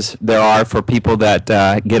challenges there are for people that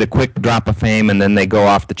get a quick drop of fame and then they go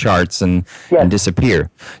off the charts and disappear.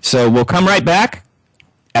 So we'll come right back.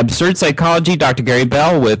 Absurd Psychology, Dr. Gary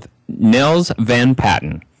Bell with Nels Van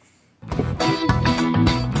Patten.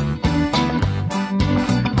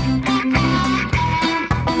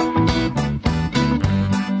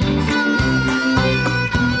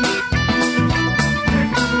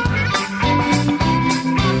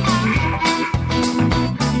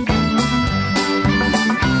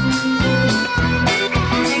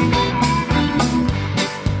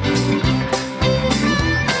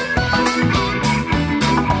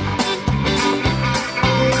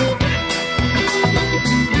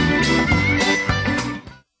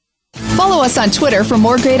 Follow us on Twitter for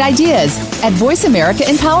more great ideas at Voice America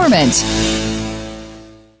Empowerment.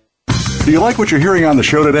 Do you like what you're hearing on the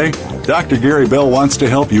show today? Dr. Gary Bell wants to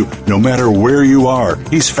help you no matter where you are.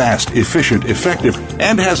 He's fast, efficient, effective,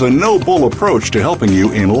 and has a no-bull approach to helping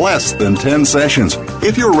you in less than 10 sessions.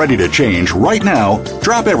 If you're ready to change right now,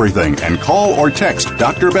 drop everything and call or text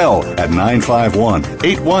Dr. Bell at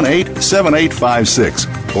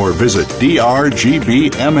 951-818-7856 or visit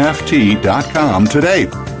drgbmft.com today.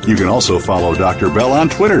 You can also follow Dr. Bell on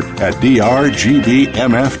Twitter at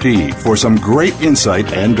drgbmft for some great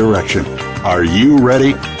insight and direction. Are you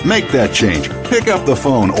ready? Make that change. Pick up the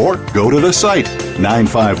phone or go to the site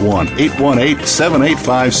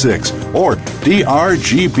 951-818-7856 or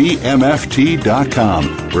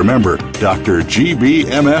drgbmft.com. Remember,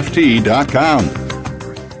 drgbmft.com.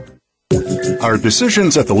 Are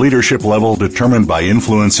decisions at the leadership level determined by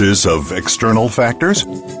influences of external factors?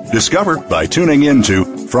 Discover by tuning into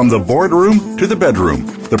From the Boardroom to the Bedroom,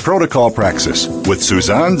 the Protocol Praxis with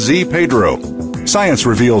Suzanne Z. Pedro. Science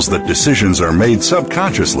reveals that decisions are made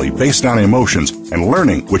subconsciously based on emotions and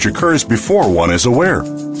learning which occurs before one is aware.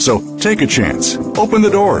 So take a chance. Open the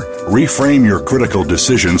door. Reframe your critical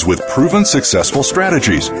decisions with proven successful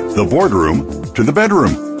strategies. The Boardroom to the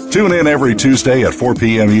Bedroom. Tune in every Tuesday at 4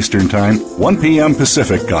 p.m. Eastern Time, 1 p.m.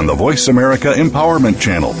 Pacific on the Voice America Empowerment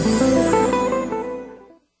Channel.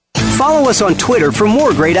 Follow us on Twitter for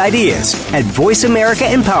more great ideas at Voice America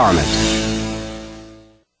Empowerment.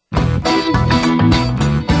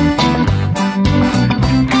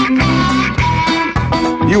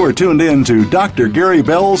 You are tuned in to Dr. Gary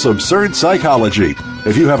Bell's Absurd Psychology.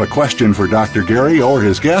 If you have a question for Dr. Gary or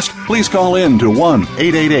his guest, please call in to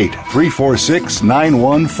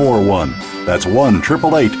 1-888-346-9141. That's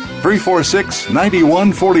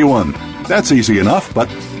 1-888-346-9141. That's easy enough, but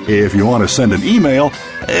if you want to send an email,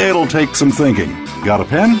 it'll take some thinking. Got a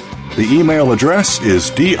pen? The email address is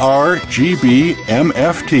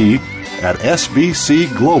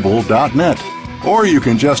drgbmft@sbcglobal.net. Or you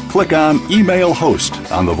can just click on Email Host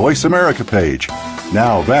on the Voice America page.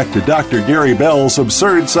 Now back to Dr. Gary Bell's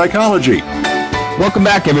Absurd Psychology. Welcome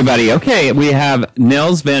back, everybody. Okay, we have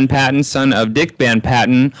Nels Van Patten, son of Dick Van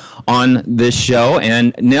Patten, on this show.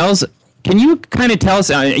 And Nels, can you kind of tell us,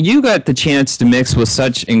 you got the chance to mix with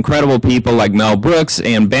such incredible people like Mel Brooks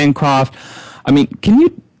and Bancroft. I mean, can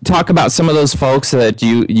you talk about some of those folks that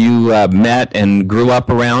you met and grew up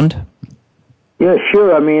around? Yeah,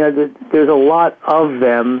 sure. I mean, there's a lot of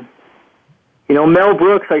them. You know, Mel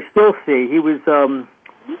Brooks, I still see. He was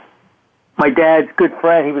my dad's good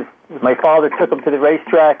friend. My father took him to the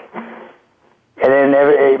racetrack, and then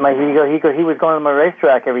he was going to my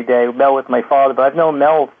racetrack every day. Mel with my father, but I've known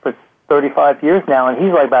Mel for 35 years now, and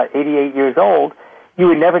he's like about 88 years old. You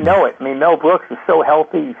would never know it. I mean, Mel Brooks is so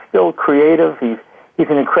healthy. He's still creative. He's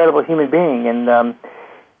an incredible human being, and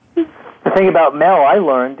the thing about Mel, I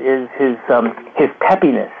learned, is his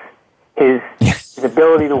peppiness, his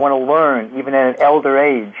ability to want to learn, even at an elder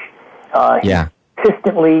age.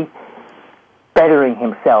 Consistently bettering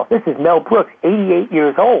himself. This is Mel Brooks, 88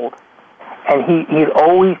 years old, and he's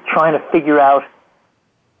always trying to figure out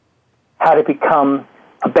how to become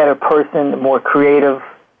a better person, more creative.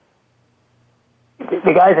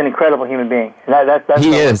 The guy's an incredible human being. That's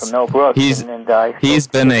he is. From Mel Brooks. He's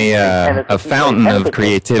been a fountain of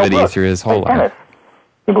creativity through his whole life.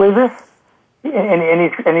 You believe this?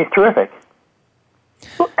 And he's terrific.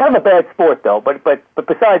 Kind of a bad sport, though. But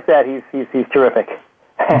besides that, he's terrific.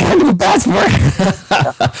 Kind of a bad sport.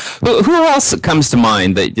 Who else comes to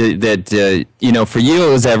mind that for you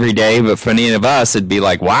it was every day, but for any of us it'd be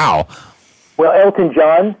like, wow. Well, Elton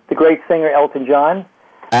John, the great singer Elton John.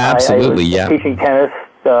 Absolutely, I was teaching tennis.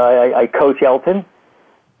 I coach Elton,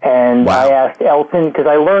 and I asked Elton, because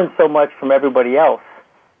I learned so much from everybody else.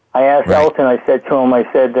 I asked Elton. I said to him,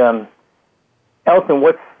 Elton,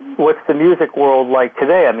 what's the music world like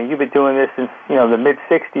today? I mean, you've been doing this since the mid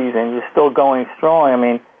 '60s, and you're still going strong. I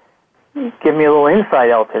mean, give me a little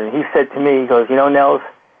insight, Elton. And he said to me, he goes, Nels,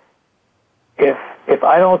 if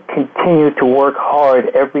I don't continue to work hard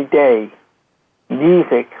every day,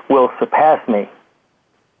 music will surpass me.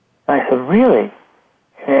 And I said, really?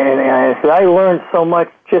 And I said, I learned so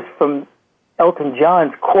much just from Elton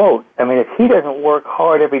John's quote. I mean, if he doesn't work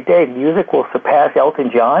hard every day, music will surpass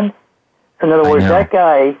Elton John. So in other words, that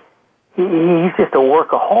guy, he's just a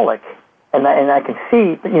workaholic. And I can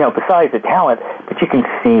see, besides the talent, but you can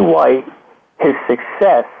see why his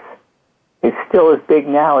success is still as big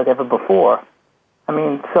now as ever before. I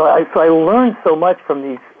mean, so I learned so much from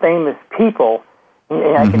these famous people,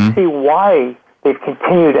 and I can see why they've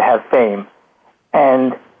continued to have fame.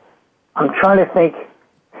 And I'm trying to think,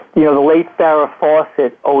 the late Farrah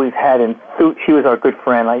Fawcett always had, she was our good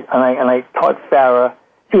friend, and I taught Farrah,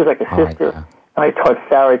 she was like a sister, and I taught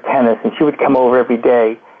Farrah tennis, and she would come over every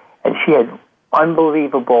day, and she had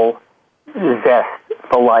unbelievable zest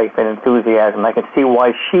for life and enthusiasm. I could see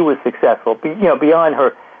why she was successful, beyond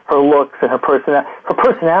her looks and her personality. Her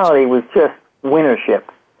personality was just winnership.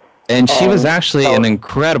 And she was actually an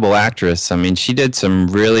incredible actress. I mean, she did some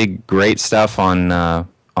really great stuff on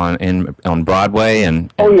Broadway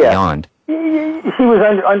and beyond. She was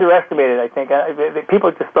underestimated, I think.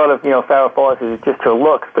 People just thought of Farrah Fawcett as just her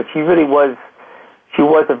looks, but she really was. she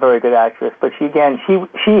was a very good actress, but she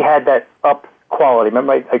had that up quality.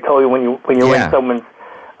 Remember, I told you when you're in someone's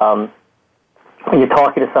when you're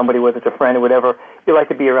talking to somebody, whether it's a friend or whatever, you like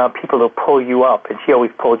to be around people who pull you up, and she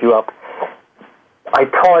always pulled you up. I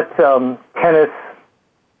taught tennis.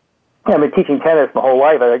 I've been teaching tennis my whole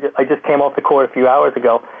life. I just came off the court a few hours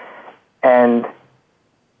ago, and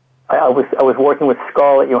I was working with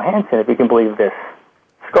Scarlett Johansson, if you can believe this.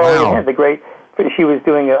 Scarlett Johansson, the great. She was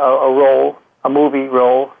doing a movie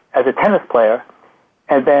role as a tennis player,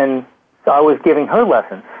 and then I was giving her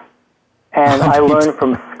lessons, and I learned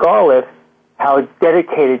from Scarlett how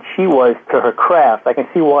dedicated she was to her craft. I can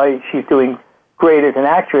see why she's doing great as an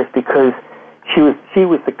actress, because she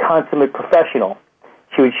was the consummate professional.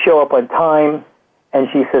 She would show up on time, and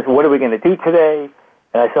she says, "What are we going to do today?"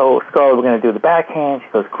 And I said, "Oh, Scarlett, we're going to do the backhand."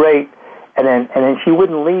 She goes, "Great." And then she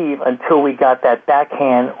wouldn't leave until we got that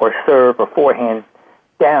backhand or serve or forehand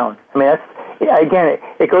down. I mean,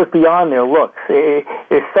 it goes beyond their looks.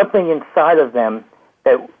 There's something inside of them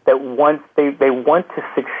that wants they want to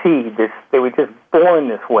succeed. They were just born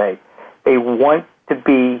this way. They want to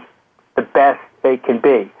be the best they can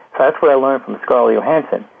be. So that's what I learned from Scarlett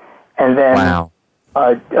Johansson. And then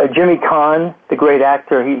Jimmy Caan, the great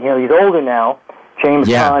actor, he's older now. James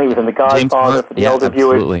Caan, he was in The Godfather for the elder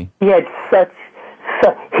viewers. He had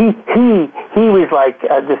he was like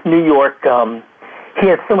this New York. He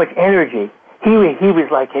had so much energy. He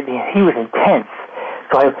was like he was intense.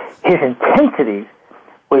 So his intensity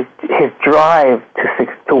was his drive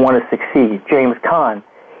to want to succeed. James Caan.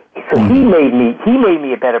 So he made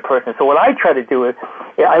me a better person. So what I try to do is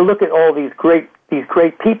I look at all these great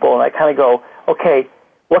people, and I kind of go, okay,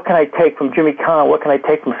 what can I take from Jimmy Caan? What can I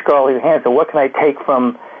take from Scarlett Johansson? What can I take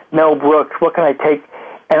from Mel Brooks? What can I take?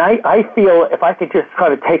 And I feel if I could just try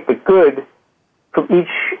to take the good from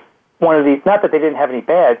each one of these, not that they didn't have any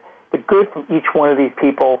bad, the good from each one of these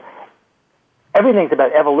people. Everything's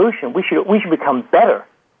about evolution. We should become better.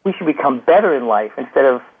 We should become better in life instead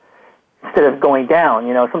of going down.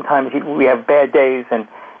 Sometimes we have bad days, and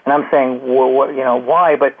I'm saying, well,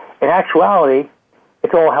 why? But in actuality,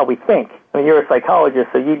 it's all how we think. I mean, you're a psychologist,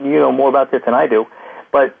 so you know more about this than I do.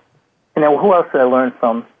 But who else did I learn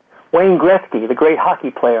from? Wayne Gretzky, the great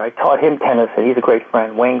hockey player. I taught him tennis, and he's a great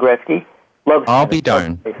friend. Wayne Gretzky loves. I'll be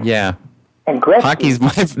darned. Yeah. And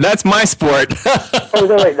Gretzky, that's my sport. Oh,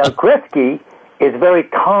 right. Now Gretzky is very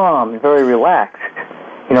calm, very relaxed.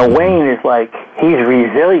 Wayne is like, he's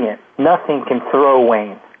resilient. Nothing can throw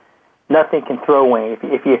Wayne. Nothing can throw Wayne.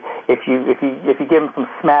 If you give him some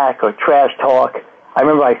smack or trash talk. I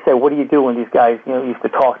remember I said, "What do you do when these guys used to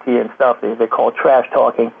talk to you and stuff?" They call trash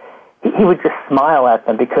talking. He would just smile at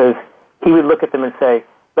them, because he would look at them and say,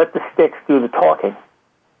 "Let the sticks do the talking."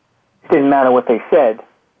 It didn't matter what they said.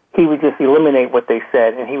 He would just eliminate what they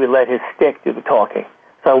said, and he would let his stick do the talking.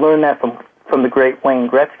 So I learned that from the great Wayne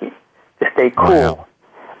Gretzky, to stay cool.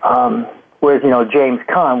 Wow. Whereas James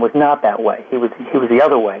Caan was not that way. He was the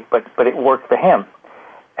other way, but it worked for him.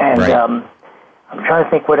 And right. I'm trying to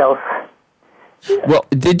think what else. Well,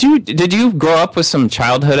 did you grow up with some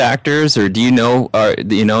childhood actors, or do you know,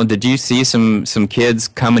 did you see some kids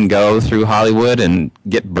come and go through Hollywood and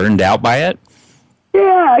get burned out by it?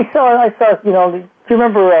 Yeah, I saw. Do you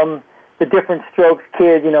remember the Different Strokes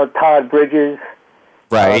kid? Todd Bridges,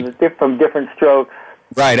 right? From Different Strokes.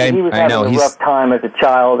 Right, he was having a rough time as a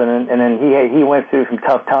child, and then he went through some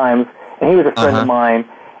tough times, and he was a friend of mine.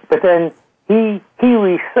 But then he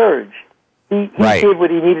resurged. He did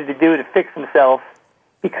what he needed to do to fix himself,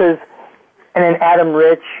 and then Adam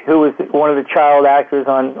Rich, who was one of the child actors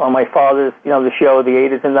on my father's, the show, The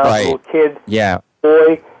 8 Is Enough, little kid. Yeah.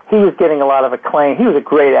 Boy, he was getting a lot of acclaim. He was a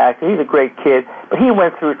great actor. He's a great kid, but he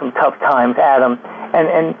went through some tough times, Adam,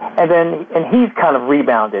 and he's kind of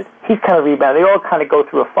rebounded. They all kind of go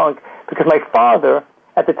through a funk, because my father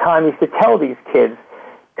at the time used to tell these kids,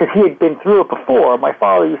 because he had been through it before. My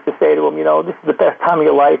father used to say to him, this is the best time of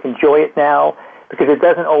your life. Enjoy it now, because it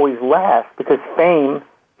doesn't always last. Because fame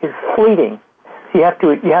is fleeting. So you have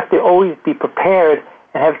to always be prepared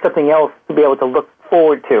and have something else to be able to look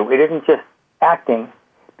forward to. It isn't just acting,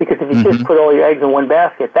 because if you just put all your eggs in one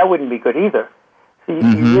basket, that wouldn't be good either. So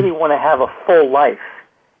you really want to have a full life.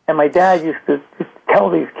 And my dad used to just tell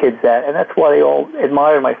these kids that, and that's why they all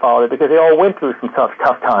admired my father, because they all went through some tough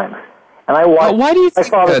times. And I watched why do you my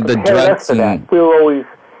think father the prepared us for that.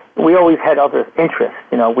 We always had other interests.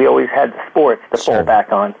 We always had the sports to fall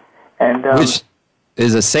back on, and which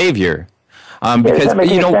is a savior. Because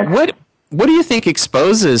what do you think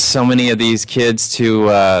exposes so many of these kids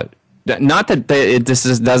to? Not that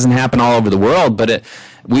this doesn't happen all over the world, but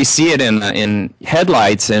we see it in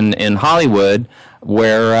headlights in Hollywood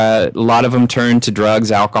where a lot of them turn to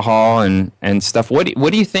drugs, alcohol, and stuff. What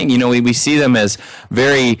do you think? We see them as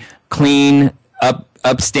very clean,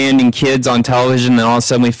 upstanding kids on television, and all of a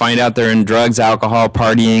sudden we find out they're in drugs, alcohol,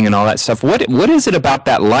 partying, and all that stuff. What is it about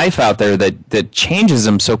that life out there that changes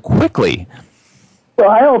them so quickly? Well,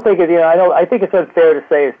 I don't think it. I think it's unfair to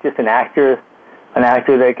say it's just an actor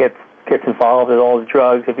that gets involved in all the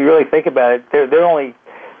drugs. If you really think about it, they're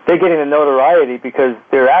getting the notoriety because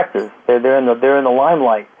they're actors. They're in the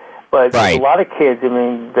limelight. But there's a lot of kids. I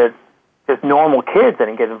mean, that just normal kids that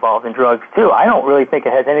get involved in drugs too. I don't really think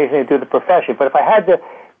it has anything to do with the profession. But if I had to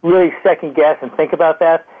really second guess and think about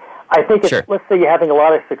that, I think it's, let's say you're having a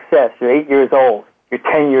lot of success. You're 8 years old. You're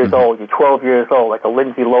 10 years old. You're 12 years old, like a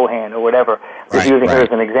Lindsay Lohan or whatever. Just using her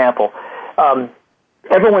as an example.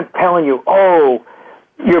 Everyone's telling you, "Oh,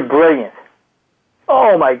 you're brilliant.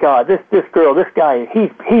 Oh my God, this girl, this guy,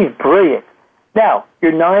 he's brilliant." Now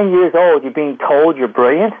you're 9 years old. You're being told you're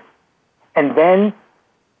brilliant, and then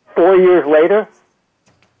 4 years later,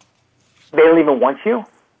 they don't even want you.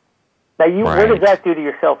 Now, what does that do to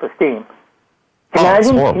your self-esteem? Can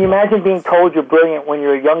you imagine being told you're brilliant when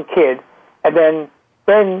you're a young kid, and then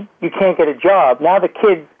you can't get a job? Now the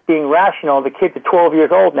kid's being rational. The kid's 12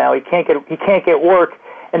 years old now. He can't get work,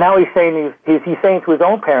 and now he's saying to his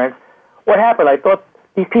own parents, "What happened? I thought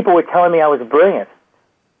these people were telling me I was brilliant.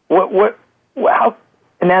 How?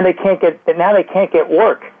 And now they can't get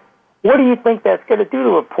work. What do you think that's going to do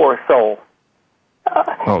to a poor soul?"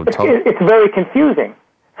 It's very confusing.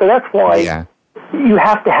 So that's why you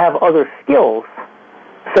have to have other skills.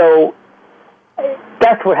 So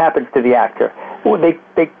that's what happens to the actor. They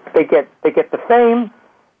get the fame.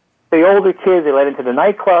 The older kids, they let into the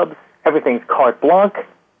nightclubs. Everything's carte blanche.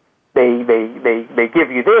 They give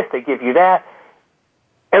you this, they give you that.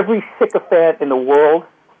 Every sycophant in the world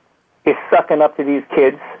is sucking up to these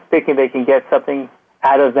kids, thinking they can get something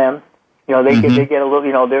out of them. They get a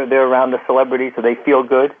little. They're around the celebrities, so they feel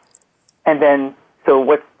good. And then, so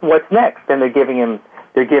what's next? Then they're giving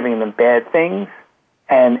them bad things,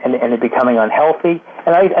 and they're becoming unhealthy.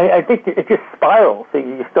 And I think it just spirals. So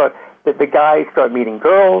you start the guys start meeting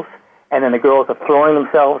girls, and then the girls are throwing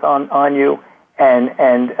themselves on you, and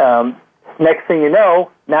next thing you know,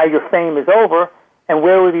 now your fame is over. And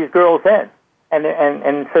where were these girls then?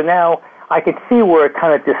 And so now I can see where it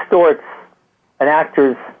kind of distorts an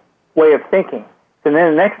actor's way of thinking. And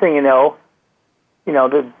then the next thing you know,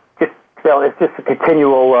 it's just a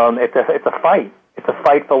continual. It's a fight. It's a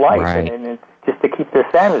fight for life, and it's just to keep their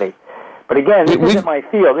sanity. But again, this isn't my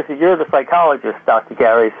field. You're the psychologist, Dr.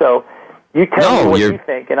 Gary. So you tell me what you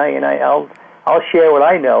think, and I'll share what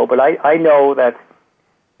I know. But I know that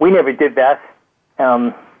we never did that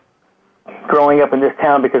growing up in this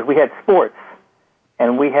town because we had sports,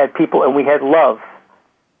 and we had people, and we had love.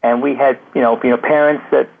 And we had, parents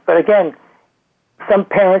that, but again, some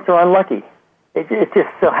parents are unlucky. It just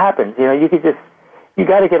so happens, you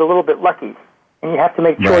got to get a little bit lucky, and you have to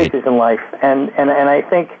make choices in life. And I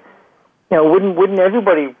think, wouldn't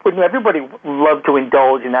everybody love to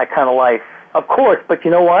indulge in that kind of life? Of course, but you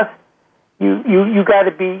know what? You got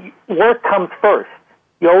to work comes first.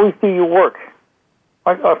 You always do your work.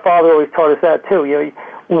 Our father always taught us that too.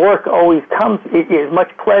 Work always comes, as much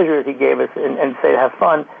pleasure as he gave us and say have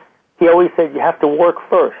fun, he always said you have to work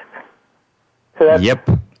first. So does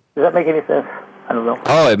that make any sense? I don't know.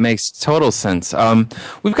 Oh, it makes total sense.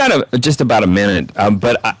 We've got just about a minute,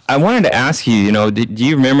 but I wanted to ask you, do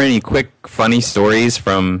you remember any quick funny stories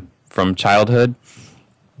from childhood?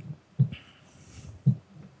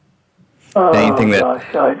 Anything that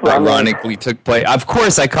ironically took place. Of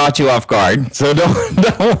course, I caught you off guard, so don't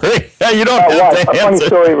worry. You don't have to answer. A funny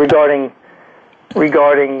story regarding.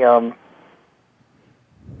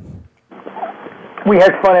 We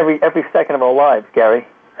had fun every second of our lives, Gary.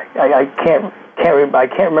 I can't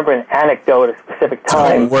remember an anecdote at a specific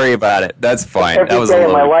time. Don't worry about it. That's fine. Every that was day a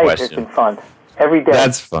of my life question. has been fun. Every day.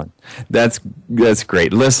 That's fun. That's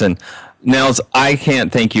great. Listen, Nels, I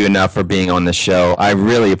can't thank you enough for being on the show. I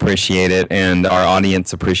really appreciate it, and our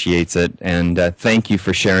audience appreciates it. And thank you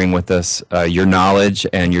for sharing with us your knowledge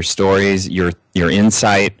and your stories. Your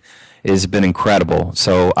insight has been incredible.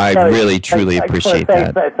 So I really, truly appreciate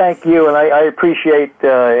that. Thank you, and I appreciate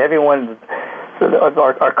everyone,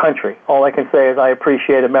 our country. All I can say is I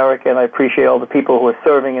appreciate America, and I appreciate all the people who are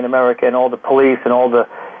serving in America, and all the police, and all the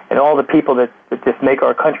people that just make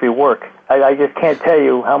our country work. I just can't tell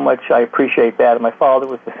you how much I appreciate that. And my father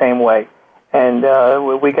was the same way. And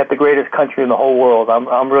we got the greatest country in the whole world.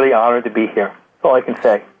 I'm really honored to be here. That's all I can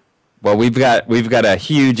say. Well, we've got a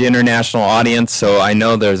huge international audience, so I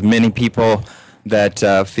know there's many people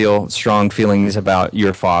that feel strong feelings about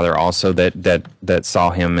your father also that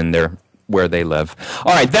saw him in where they live.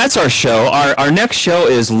 All right, that's our show. Our next show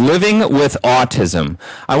is Living with Autism.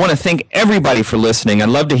 I want to thank everybody for listening. I'd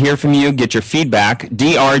love to hear from you. Get your feedback,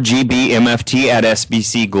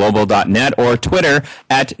 drgbmft@sbcglobal.net or Twitter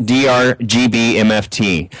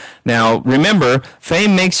 @drgbmft. Now, remember,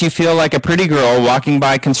 fame makes you feel like a pretty girl walking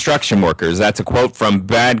by construction workers. That's a quote from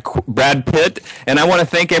Brad Pitt. And I want to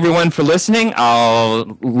thank everyone for listening. I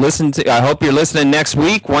hope you're listening next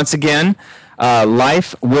week. Once again,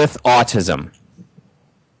 Life with Autism.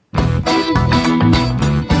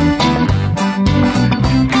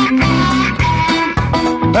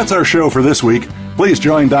 That's our show for this week. Please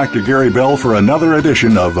join Dr. Gary Bell for another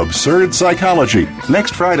edition of Absurd Psychology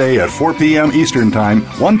next Friday at 4 p.m. Eastern Time,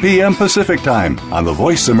 1 p.m. Pacific Time on the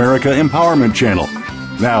Voice America Empowerment Channel.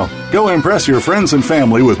 Now, go impress your friends and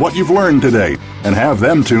family with what you've learned today and have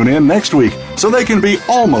them tune in next week so they can be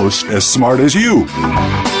almost as smart as you.